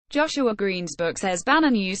Joshua Green's book says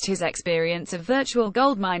Bannon used his experience of virtual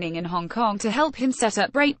gold mining in Hong Kong to help him set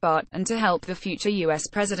up Breitbart, and to help the future U.S.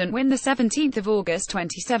 president win. The 17th of August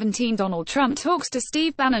 2017, Donald Trump talks to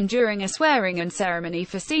Steve Bannon during a swearing-in ceremony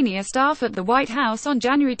for senior staff at the White House on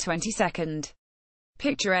January 22.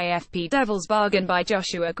 Picture AFP. Devil's Bargain by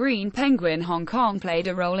Joshua Green. Penguin Hong Kong played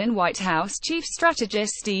a role in White House chief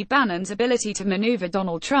strategist Steve Bannon's ability to maneuver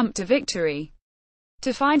Donald Trump to victory.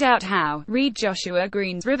 To find out how, read Joshua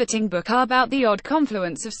Green's riveting book about the odd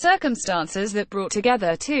confluence of circumstances that brought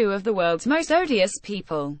together two of the world's most odious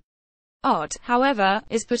people. Odd, however,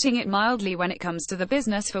 is putting it mildly when it comes to the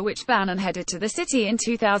business for which Bannon headed to the city in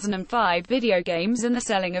 2005, video games and the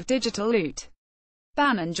selling of digital loot.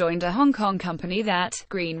 Bannon joined a Hong Kong company that,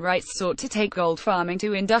 Green writes, sought to take gold farming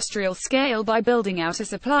to industrial scale by building out a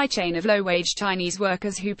supply chain of low-wage Chinese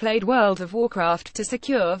workers who played World of Warcraft to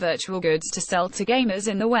secure virtual goods to sell to gamers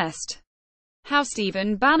in the West. How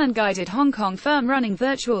Stephen Bannon guided Hong Kong firm running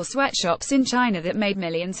virtual sweatshops in China that made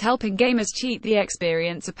millions helping gamers cheat. The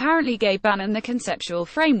experience apparently gave Bannon the conceptual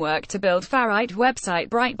framework to build far-right website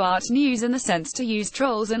Breitbart News and the sense to use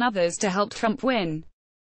trolls and others to help Trump win.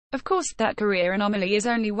 Of course, that career anomaly is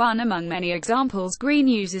only one among many examples Green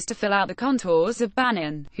uses to fill out the contours of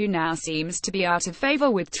Bannon, who now seems to be out of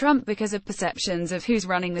favor with Trump because of perceptions of who's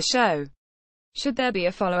running the show. Should there be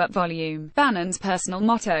a follow-up volume? Bannon's personal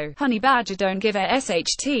motto, "Honey Badger Don't Give a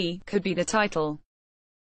SHT," could be the title.